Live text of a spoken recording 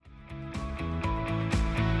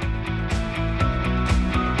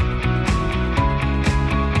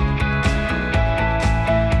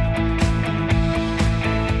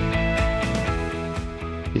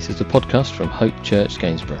podcast from Hope Church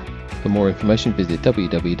Gainsborough. For more information, visit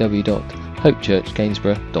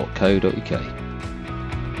www.hopechurchgainsborough.co.uk.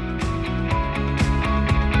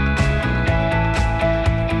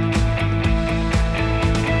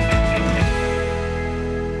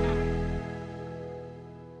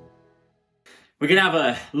 We're going to have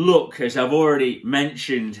a look, as I've already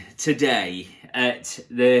mentioned today, at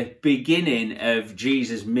the beginning of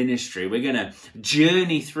Jesus' ministry. We're going to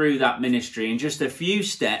journey through that ministry in just a few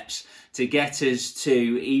steps to get us to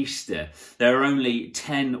Easter. There are only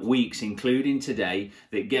 10 weeks, including today,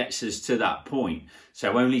 that gets us to that point.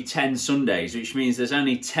 So only 10 Sundays, which means there's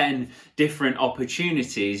only 10 different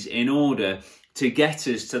opportunities in order to get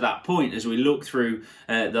us to that point as we look through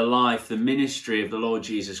the life, the ministry of the Lord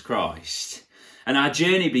Jesus Christ. And our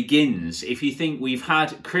journey begins, if you think we've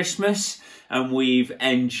had Christmas and we've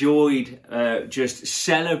enjoyed just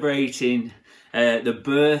celebrating the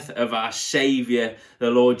birth of our Saviour, the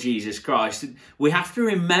Lord Jesus Christ. We have to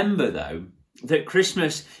remember, though, that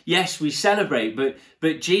Christmas, yes, we celebrate,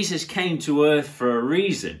 but Jesus came to earth for a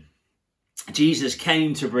reason. Jesus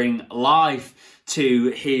came to bring life to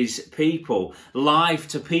his people, life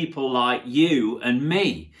to people like you and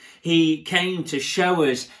me. He came to show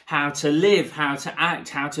us how to live, how to act,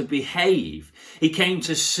 how to behave. He came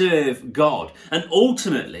to serve God. And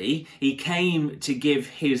ultimately, he came to give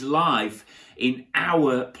his life in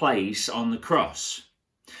our place on the cross.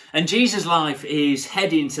 And Jesus' life is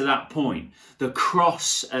heading to that point, the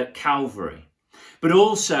cross at Calvary. But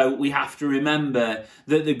also we have to remember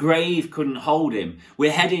that the grave couldn't hold him.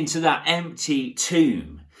 We're heading to that empty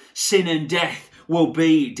tomb. Sin and death will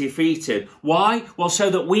be defeated. Why? Well,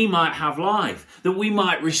 so that we might have life, that we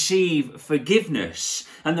might receive forgiveness,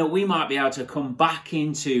 and that we might be able to come back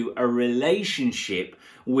into a relationship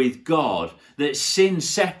with God that sin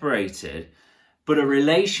separated, but a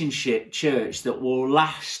relationship, church, that will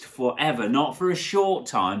last forever, not for a short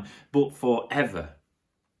time, but forever.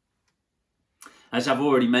 As I've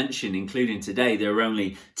already mentioned, including today, there are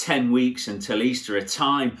only 10 weeks until Easter, a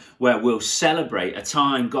time where we'll celebrate, a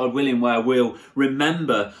time, God willing, where we'll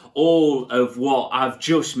remember all of what I've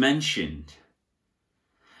just mentioned.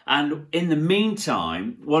 And in the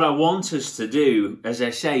meantime, what I want us to do, as I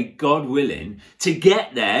say, God willing, to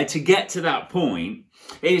get there, to get to that point,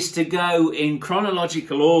 is to go in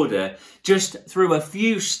chronological order, just through a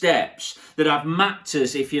few steps that I've mapped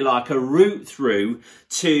as, if you like, a route through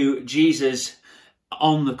to Jesus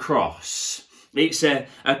on the cross. It's a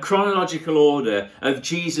chronological order of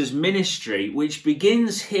Jesus' ministry, which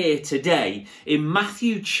begins here today in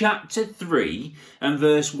Matthew chapter 3 and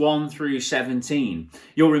verse 1 through 17.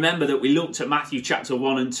 You'll remember that we looked at Matthew chapter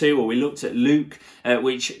 1 and 2, or we looked at Luke,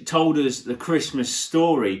 which told us the Christmas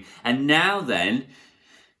story. And now then,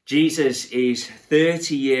 Jesus is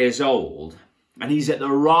 30 years old, and he's at the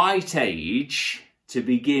right age to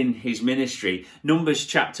begin his ministry. Numbers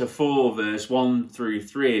chapter 4 verse 1 through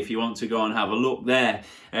 3, if you want to go and have a look there,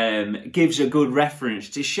 gives a good reference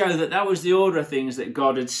to show that that was the order of things that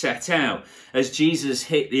God had set out. As Jesus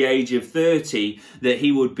hit the age of 30, that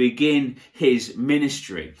he would begin his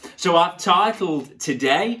ministry. So I've titled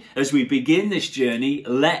today, as we begin this journey,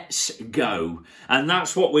 Let's Go. And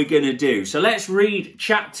that's what we're going to do. So let's read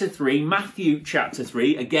chapter 3, Matthew chapter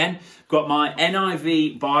 3. Again, got my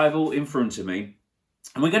NIV Bible in front of me.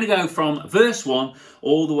 And we're going to go from verse 1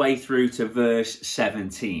 all the way through to verse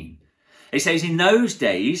 17. It says, "In those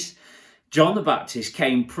days, John the Baptist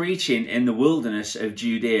came preaching in the wilderness of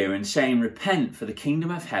Judea and saying, 'Repent, for the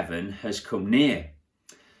kingdom of heaven has come near.'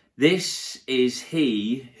 This is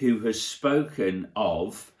he who has spoken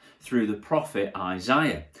of through the prophet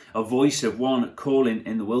Isaiah, a voice of one calling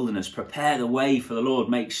in the wilderness, 'Prepare the way for the Lord,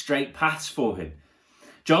 make straight paths for him.'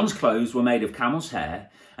 John's clothes were made of camel's hair,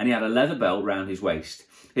 and he had a leather belt round his waist.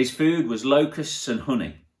 His food was locusts and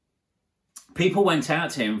honey. People went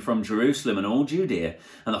out to him from Jerusalem and all Judea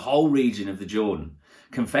and the whole region of the Jordan.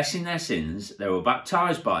 Confessing their sins, they were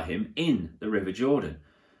baptized by him in the river Jordan.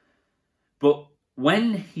 But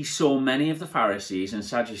when he saw many of the Pharisees and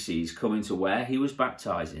Sadducees coming to where he was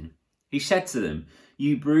baptizing, he said to them,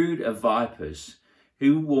 'You brood of vipers,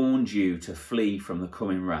 who warned you to flee from the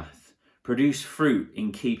coming wrath? Produce fruit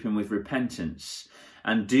in keeping with repentance,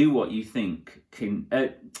 and do what you think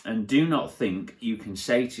and do not think you can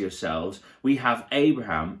say to yourselves, we have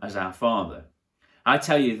Abraham as our father. I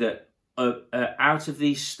tell you that out of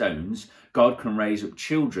these stones, God can raise up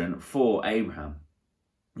children for Abraham.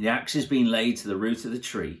 The axe has been laid to the root of the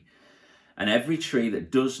tree, and every tree that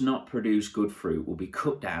does not produce good fruit will be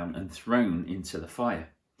cut down and thrown into the fire.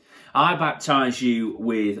 I baptize you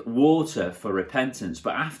with water for repentance,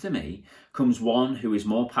 but after me comes one who is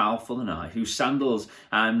more powerful than I, whose sandals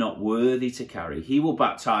I am not worthy to carry. He will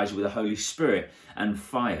baptize with the Holy Spirit and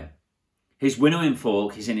fire. His winnowing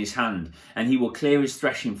fork is in his hand, and he will clear his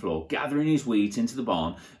threshing floor, gathering his wheat into the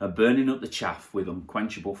barn and burning up the chaff with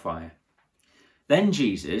unquenchable fire. Then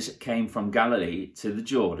Jesus came from Galilee to the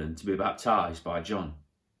Jordan to be baptized by John.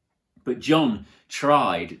 But John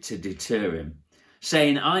tried to deter him,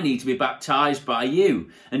 saying, I need to be baptized by you,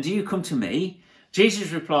 and do you come to me?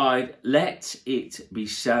 Jesus replied, let it be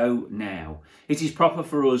so now. It is proper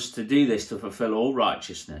for us to do this to fulfill all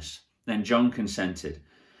righteousness. Then John consented.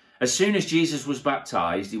 As soon as Jesus was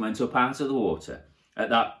baptized, he went up out of the water. At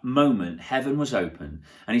that moment, heaven was opened,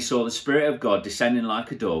 and he saw the Spirit of God descending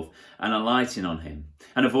like a dove and alighting on him.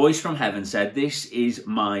 And a voice from heaven said, this is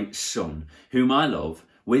my Son, whom I love.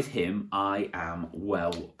 With him I am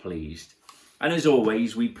well pleased. And as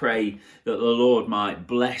always, we pray that the Lord might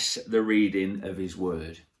bless the reading of his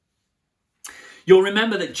word. You'll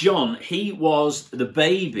remember that John, he was the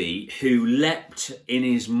baby who leapt in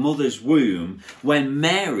his mother's womb when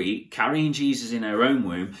Mary, carrying Jesus in her own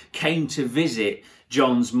womb, came to visit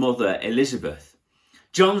John's mother Elizabeth.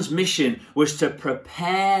 John's mission was to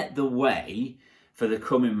prepare the way for the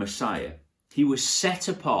coming Messiah. He was set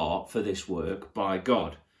apart for this work by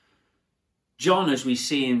God. John, as we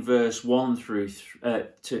see in verse 1 through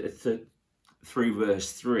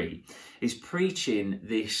verse 3, is preaching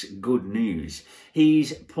this good news.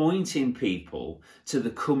 He's pointing people to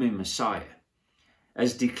the coming Messiah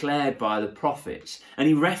as declared by the prophets. And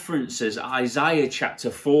he references Isaiah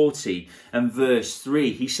chapter 40 and verse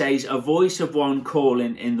 3. He says, a voice of one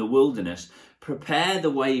calling in the wilderness, prepare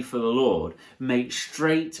the way for the Lord, make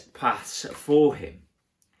straight paths for him.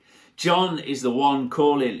 John is the one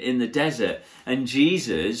calling in the desert, and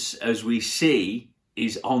Jesus, as we see,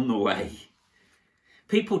 is on the way.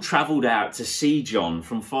 People travelled out to see John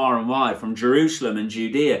from far and wide, from Jerusalem and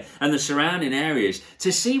Judea and the surrounding areas,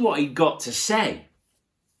 to see what he'd got to say.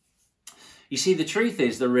 You see, the truth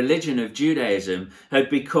is the religion of Judaism had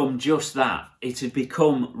become just that. It had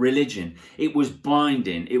become religion. It was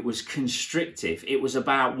binding. It was constrictive. It was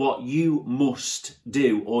about what you must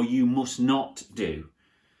do or you must not do.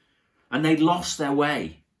 And they'd lost their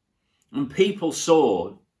way. And people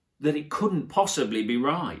saw that it couldn't possibly be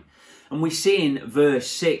right. And we see in verse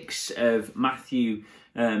 6 of Matthew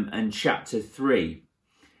and chapter 3,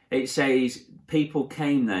 it says, people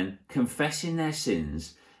came then confessing their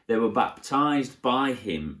sins. They were baptized by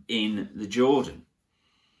him in the Jordan.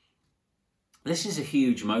 This is a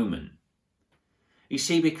huge moment. You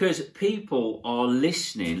see, because people are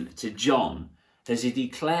listening to John as he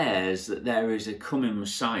declares that there is a coming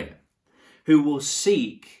Messiah who will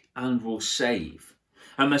seek and will save.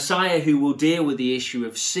 A Messiah who will deal with the issue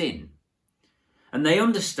of sin. And they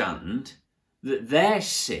understand that their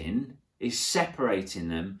sin is separating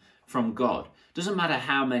them from God. Doesn't matter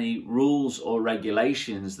how many rules or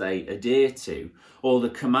regulations they adhere to or the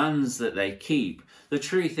commands that they keep. The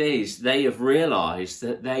truth is they have realised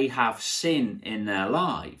that they have sin in their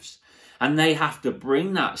lives and they have to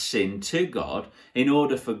bring that sin to God in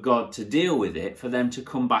order for God to deal with it, for them to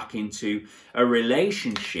come back into a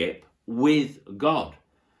relationship with God.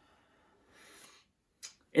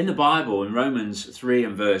 In the Bible, in Romans 3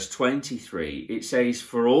 and verse 23, it says,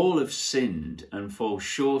 for all have sinned and fall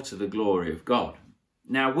short of the glory of God.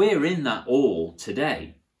 Now, we're in that all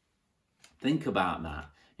today. Think about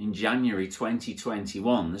that. In January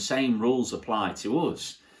 2021, the same rules apply to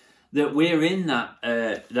us. That we're in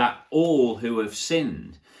that all who have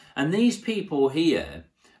sinned. And these people here,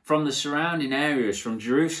 from the surrounding areas, from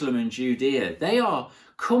Jerusalem and Judea, they are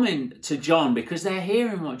coming to John because they're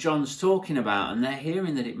hearing what John's talking about, and they're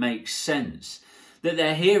hearing that it makes sense. That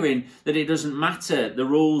they're hearing that it doesn't matter the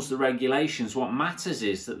rules, the regulations. What matters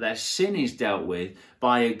is that their sin is dealt with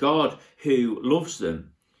by a God who loves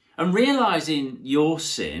them. And realising your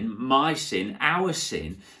sin, my sin, our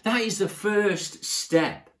sin, that is the first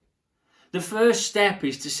step. The first step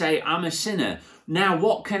is to say, I'm a sinner. Now,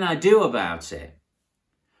 what can I do about it?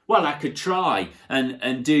 Well, I could try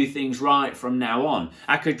and do things right from now on.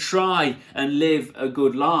 I could try and live a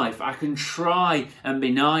good life. I can try and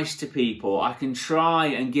be nice to people. I can try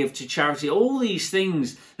and give to charity. All these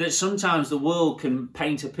things that sometimes the world can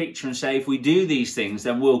paint a picture and say, if we do these things,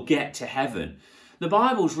 then we'll get to heaven. The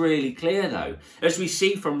Bible's really clear, though, as we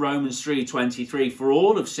see from Romans 3:23, for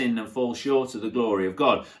all have sinned and fall short of the glory of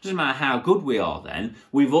God. It doesn't matter how good we are then,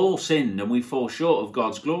 we've all sinned and we fall short of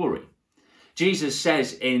God's glory. Jesus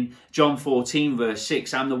says in John 14 verse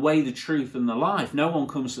 6, I'm the way, the truth and the life. No one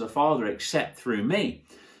comes to the Father except through me.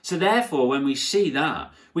 So therefore, when we see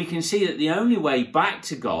that, we can see that the only way back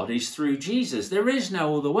to God is through Jesus. There is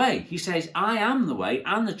no other way. He says, I am the way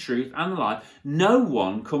and the truth and the life. No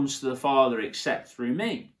one comes to the Father except through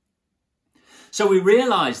me. So we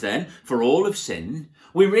realise then, for all have sinned,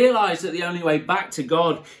 we realise that the only way back to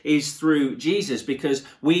God is through Jesus because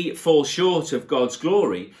we fall short of God's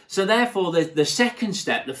glory. So therefore, the second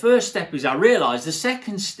step, the first step is I realise, the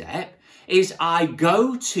second step is I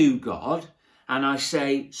go to God and I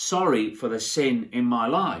say, sorry for the sin in my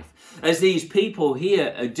life. As these people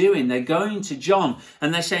here are doing, they're going to John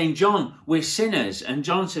and they're saying, John, we're sinners. And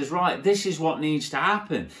John says, right, this is what needs to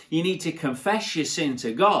happen. You need to confess your sin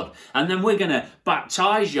to God. And then we're going to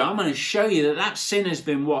baptize you. I'm going to show you that that sin has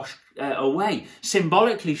been washed away,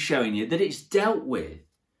 symbolically showing you that it's dealt with.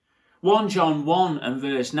 1 John 1 and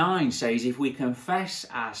verse 9 says, if we confess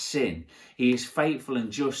our sin, he is faithful and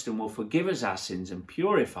just and will forgive us our sins and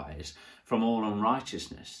purify us from all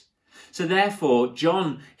unrighteousness. So therefore,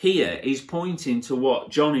 John here is pointing to what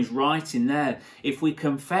John is writing there. If we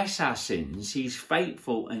confess our sins, he's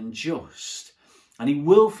faithful and just, and he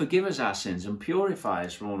will forgive us our sins and purify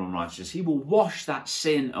us from all unrighteousness. He will wash that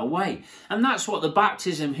sin away. And that's what the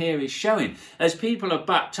baptism here is showing. As people are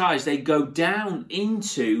baptized, they go down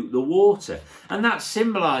into the water, and that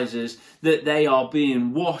symbolizes that they are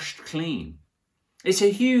being washed clean. It's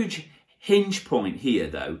a huge hinge point here,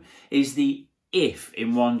 though, is the if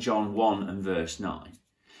in 1 John 1 and verse 9.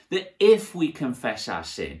 That if we confess our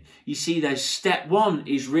sin, you see there's step 1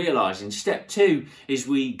 is realising. Step 2 is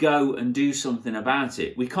we go and do something about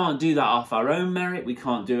it. We can't do that off our own merit. We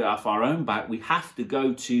can't do it off our own back. We have to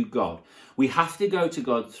go to God. We have to go to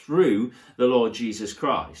God through the Lord Jesus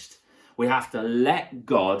Christ. We have to let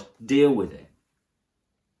God deal with it.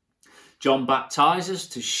 John baptizes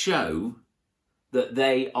to show that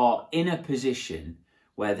they are in a position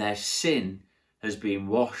where their sin has been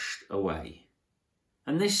washed away.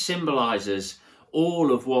 And this symbolises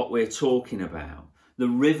all of what we're talking about. The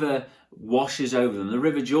river washes over them, the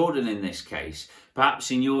River Jordan in this case.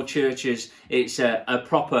 Perhaps in your churches it's a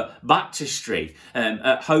proper baptistry.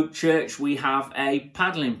 At Hope Church we have a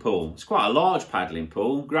paddling pool. It's quite a large paddling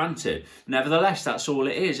pool, granted. Nevertheless, that's all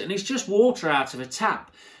it is. And it's just water out of a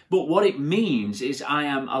tap. But what it means is I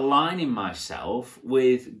am aligning myself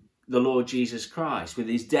with the Lord Jesus Christ, with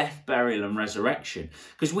his death, burial and resurrection,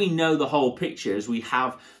 because we know the whole picture as we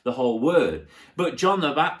have the whole word. But John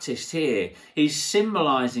the Baptist here is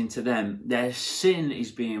symbolising to them their sin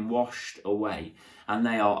is being washed away and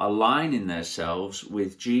they are aligning themselves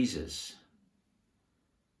with Jesus.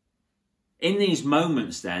 In these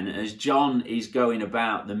moments then, as John is going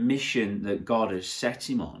about the mission that God has set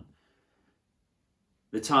him on,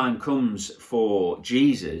 the time comes for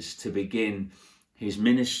Jesus to begin his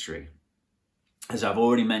ministry. As I've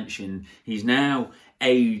already mentioned, he's now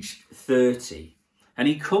aged 30, and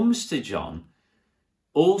he comes to John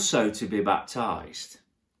also to be baptized.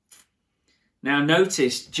 Now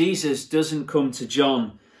notice, Jesus doesn't come to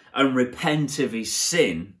John and repent of his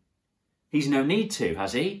sin. He's no need to,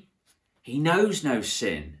 has he? He knows no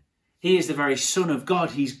sin. He is the very Son of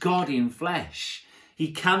God. He's God in flesh.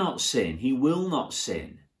 He cannot sin. He will not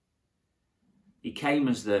sin. He came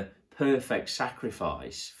as the perfect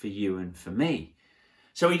sacrifice for you and for me.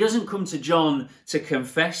 So he doesn't come to John to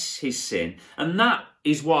confess his sin. And that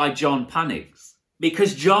is why John panics.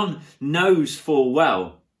 Because John knows full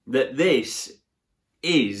well that this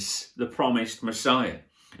is the promised Messiah.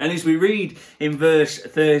 And as we read in verse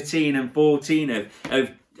 13 and 14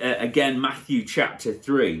 of again, Matthew chapter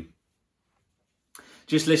 3,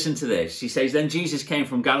 just listen to this. He says, then Jesus came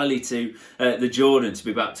from Galilee to the Jordan to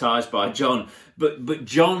be baptized by John. But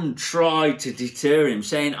John tried to deter him,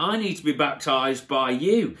 saying, I need to be baptized by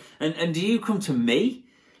you. And do you come to me?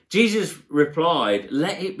 Jesus replied,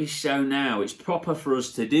 let it be so now. It's proper for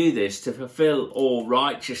us to do this to fulfill all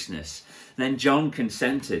righteousness. Then John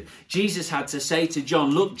consented. Jesus had to say to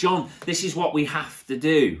John, look, John, this is what we have to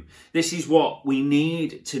do. This is what we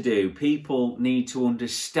need to do. People need to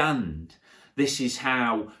understand. This is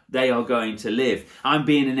how they are going to live. I'm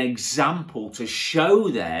being an example to show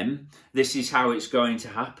them this is how it's going to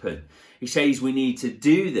happen. He says we need to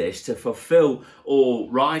do this to fulfill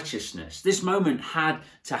all righteousness. This moment had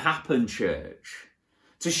to happen, church,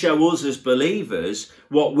 to show us as believers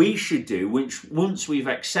what we should do once we've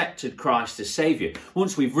accepted Christ as Saviour.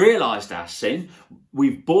 Once we've realised our sin,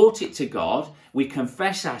 we've brought it to God, we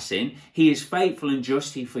confess our sin, he is faithful and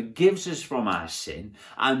just, he forgives us from our sin,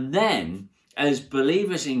 and then as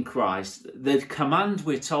believers in Christ, the command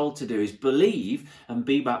we're told to do is believe and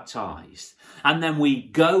be baptized. And then we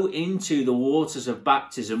go into the waters of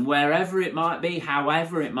baptism, wherever it might be,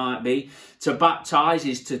 however it might be. To baptize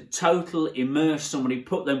is to totally immerse somebody,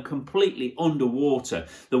 put them completely underwater.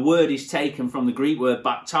 The word is taken from the Greek word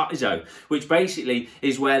baptizo, which basically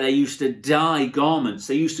is where they used to dye garments.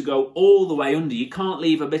 They used to go all the way under. You can't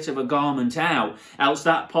leave a bit of a garment out, else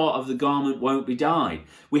that part of the garment won't be dyed.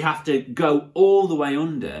 We have to go all the way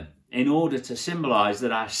under in order to symbolize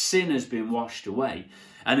that our sin has been washed away.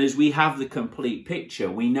 And as we have the complete picture,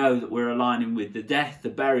 we know that we're aligning with the death, the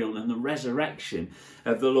burial, and the resurrection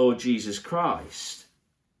of the Lord Jesus Christ.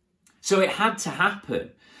 So it had to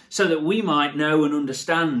happen so that we might know and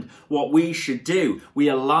understand what we should do. We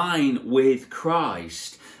align with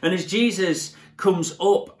Christ. And as Jesus comes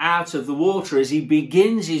up out of the water, as he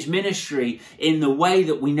begins his ministry in the way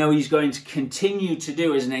that we know he's going to continue to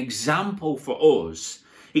do as an example for us,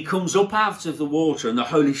 he comes up out of the water and the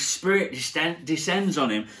Holy Spirit descends on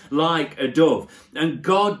him like a dove. And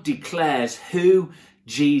God declares who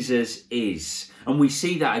Jesus is. And we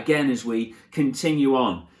see that again as we continue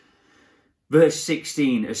on. Verse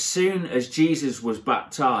 16, as soon as Jesus was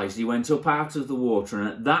baptized, he went up out of the water, and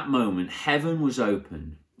at that moment heaven was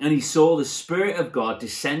opened. And he saw the Spirit of God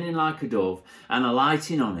descending like a dove and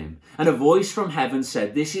alighting on him. And a voice from heaven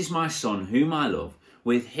said, "This is my Son, whom I love.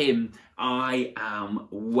 With him I am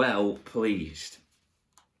well pleased."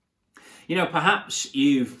 You know, perhaps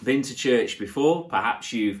you've been to church before.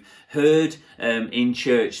 Perhaps you've heard in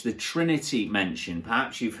church the Trinity mentioned.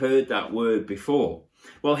 Perhaps you've heard that word before.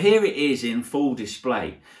 Well, here it is in full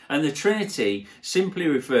display. And the Trinity simply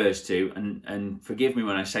refers to, and forgive me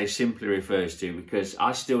when I say simply refers to, because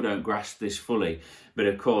I still don't grasp this fully. But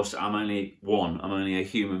of course, I'm only one. I'm only a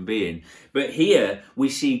human being. But here we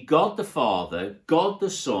see God the Father, God the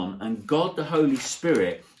Son, and God the Holy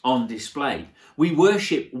Spirit on display. We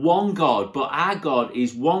worship one God, but our God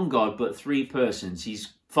is one God, but three persons.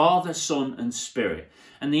 He's Father, Son, and Spirit.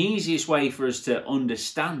 And the easiest way for us to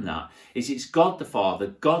understand that is it's God the Father,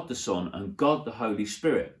 God the Son, and God the Holy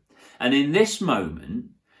Spirit. And in this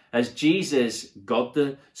moment, as Jesus, God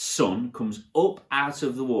the Son, comes up out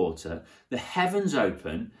of the water, the heavens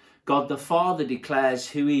open, God the Father declares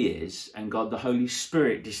who he is, and God the Holy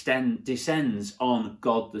Spirit descends on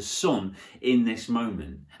God the Son in this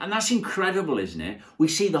moment. And that's incredible, isn't it? We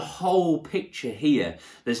see the whole picture here.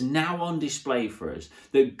 There's now on display for us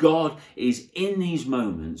that God is in these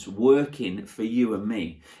moments working for you and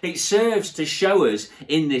me. It serves to show us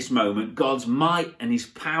in this moment God's might and his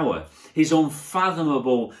power, his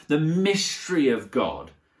unfathomable, the mystery of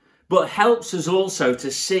God. But helps us also to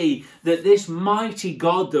see that this mighty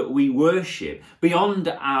God that we worship, beyond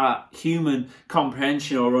our human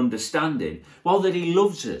comprehension or understanding, well, that he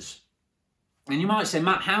loves us. And you might say,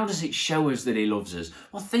 Matt, how does it show us that he loves us?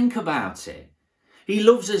 Well, think about it. He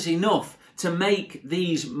loves us enough to make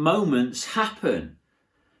these moments happen.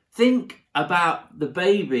 Think about the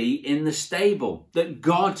baby in the stable, that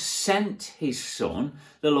God sent his Son,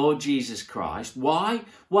 the Lord Jesus Christ. Why?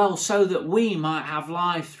 Well, so that we might have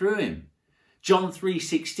life through him. John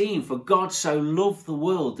 3:16, for God so loved the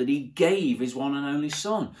world that he gave his one and only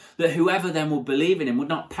Son, that whoever then would believe in him would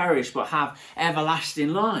not perish but have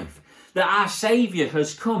everlasting life. That our Saviour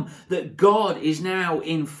has come, that God is now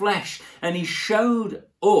in flesh, and he showed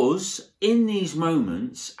us in these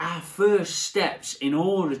moments our first steps in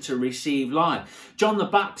order to receive life. John the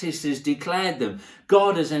Baptist has declared them.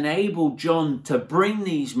 God has enabled John to bring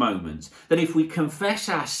these moments, that if we confess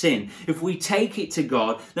our sin, if we take it to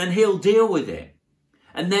God, then he'll deal with it.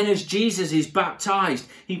 And then as Jesus is baptized,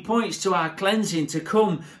 he points to our cleansing to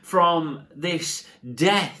come from this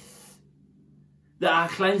death. That our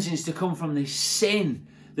cleansing is to come from this sin,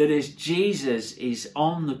 that as Jesus is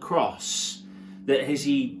on the cross, that as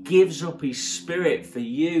he gives up his Spirit for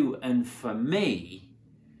you and for me,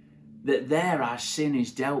 that there our sin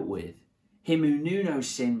is dealt with. Him who knew no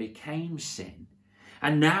sin became sin.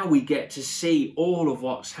 And now we get to see all of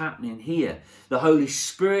what's happening here. The Holy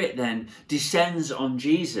Spirit then descends on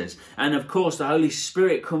Jesus. And of course, the Holy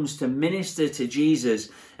Spirit comes to minister to Jesus,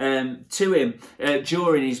 to him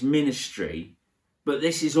during his ministry. But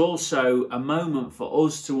this is also a moment for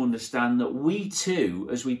us to understand that we too,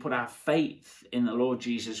 as we put our faith in the Lord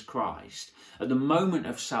Jesus Christ, at the moment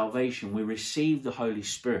of salvation, we receive the Holy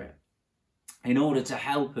Spirit in order to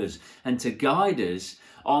help us and to guide us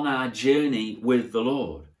on our journey with the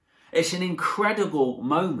Lord. It's an incredible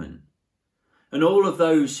moment. And all of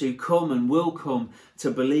those who come and will come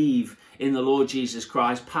to believe in the Lord Jesus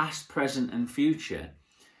Christ, past, present and future,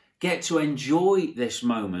 get to enjoy this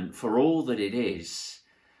moment for all that it is.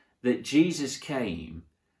 that Jesus came,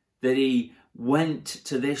 that he went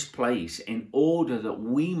to this place in order that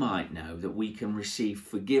we might know that we can receive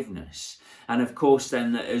forgiveness. And of course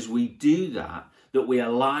then that as we do that, that we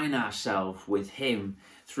align ourselves with him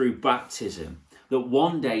through baptism. That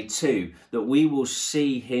one day too, that we will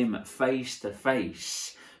see him face to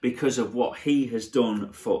face because of what he has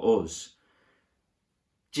done for us.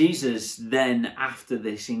 Jesus then, after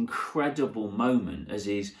this incredible moment, as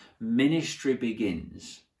his ministry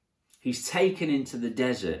begins, he's taken into the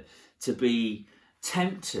desert to be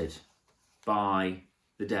tempted by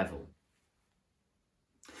the devil.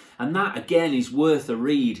 And that again is worth a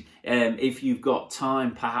read if you've got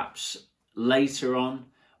time, perhaps later on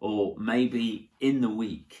or maybe in the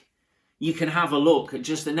week. You can have a look at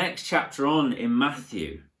just the next chapter on in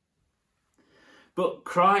Matthew. But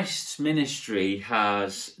Christ's ministry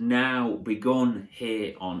has now begun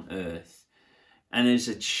here on earth. And as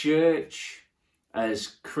a church,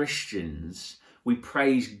 as Christians, we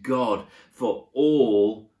praise God for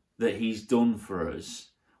all that he's done for us.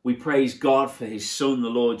 We praise God for his Son, the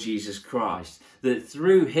Lord Jesus Christ, that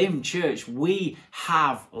through him, church, we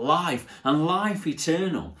have life and life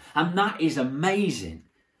eternal. And that is amazing.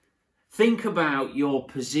 Think about your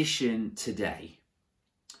position today.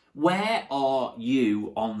 Where are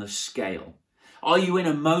you on the scale? Are you in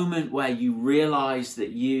a moment where you realize that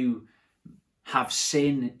you have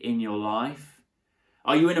sin in your life?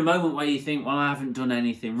 Are you in a moment where you think, well, I haven't done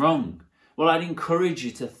anything wrong? Well, I'd encourage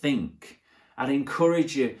you to think. I'd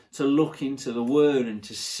encourage you to look into the Word and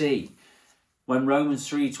to see. When Romans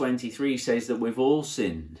 3:23 says that we've all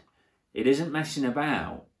sinned, it isn't messing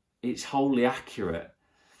about. It's wholly accurate.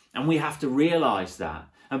 And we have to realise that.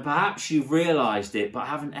 And perhaps you've realised it, but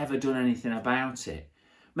haven't ever done anything about it.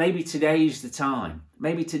 Maybe today's the time.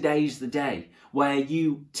 Maybe today's the day where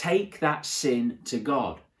you take that sin to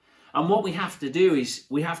God. And what we have to do is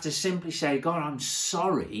we have to simply say, God, I'm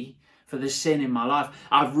sorry for the sin in my life.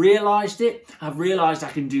 I've realised it. I've realised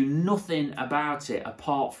I can do nothing about it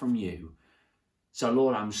apart from you. So,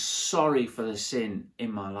 Lord, I'm sorry for the sin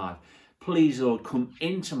in my life. Please, Lord, come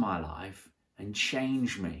into my life and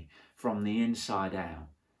change me from the inside out.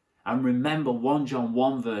 And remember 1 John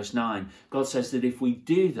 1 verse 9, God says that if we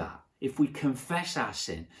do that, if we confess our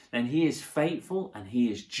sin, then he is faithful and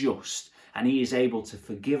he is just. And he is able to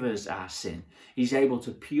forgive us our sin. He's able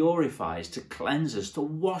to purify us, to cleanse us, to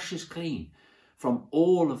wash us clean from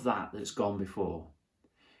all of that that's gone before.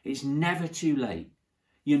 It's never too late.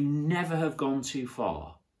 You never have gone too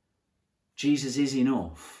far. Jesus is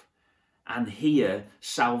enough. And here,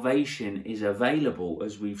 salvation is available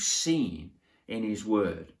as we've seen in his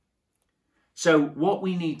word. So what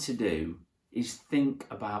we need to do is think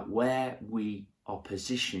about where we are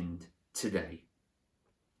positioned today.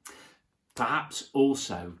 Perhaps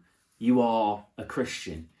also you are a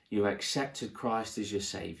Christian, you accepted Christ as your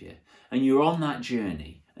Saviour, and you're on that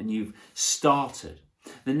journey and you've started.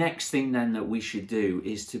 The next thing then that we should do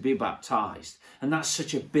is to be baptised. And that's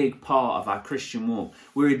such a big part of our Christian walk.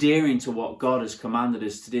 We're adhering to what God has commanded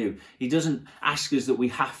us to do. He doesn't ask us that we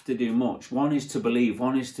have to do much. One is to believe,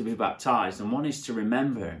 one is to be baptised, and one is to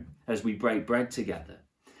remember him as we break bread together.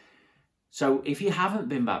 So if you haven't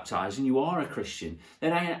been baptised and you are a Christian,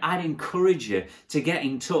 then I'd encourage you to get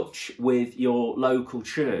in touch with your local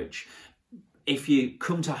church. If you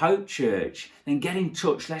come to Hope Church, then get in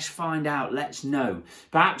touch. Let's find out. Let's know.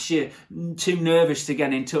 Perhaps you're too nervous to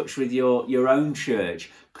get in touch with your own church.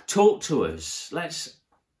 Talk to us. Let's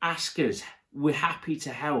ask us. We're happy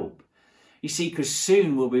to help. You see, because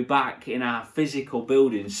soon we'll be back in our physical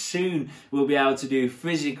building. Soon we'll be able to do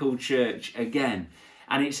physical church again.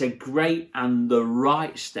 And it's a great and the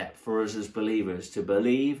right step for us as believers to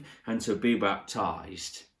believe and to be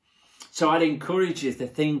baptised. So I'd encourage you to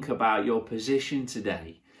think about your position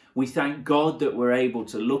today. We thank God that we're able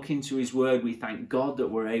to look into his word. We thank God that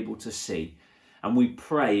we're able to see. And we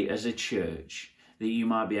pray as a church that you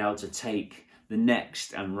might be able to take the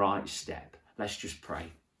next and right step. Let's just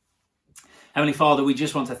pray. Heavenly Father, we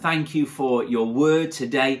just want to thank you for your word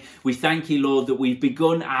today. We thank you, Lord, that we've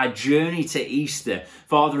begun our journey to Easter.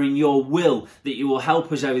 Father, in your will, that you will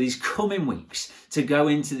help us over these coming weeks to go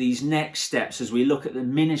into these next steps as we look at the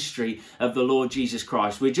ministry of the Lord Jesus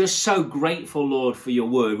Christ. We're just so grateful, Lord, for your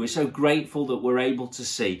word. We're so grateful that we're able to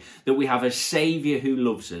see that we have a Saviour who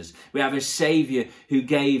loves us. We have a Saviour who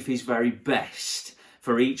gave his very best.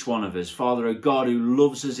 for each one of us. Father, a God who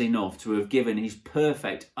loves us enough to have given his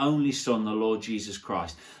perfect only Son, the Lord Jesus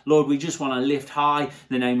Christ. Lord, we just want to lift high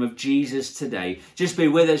the name of Jesus today. Just be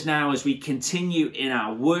with us now as we continue in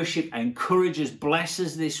our worship. Encourage us, bless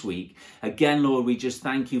us this week. Again, Lord, we just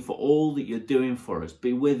thank you for all that you're doing for us.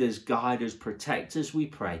 Be with us, guide us, protect us, we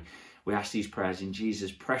pray. We ask these prayers in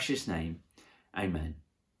Jesus' precious name. Amen.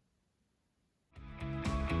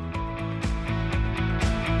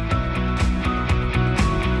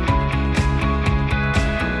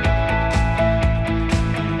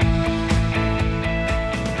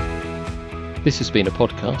 This has been a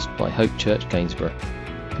podcast by Hope Church Gainsborough.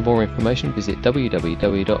 For more information, visit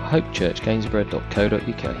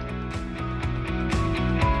www.hopechurchgainsborough.co.uk.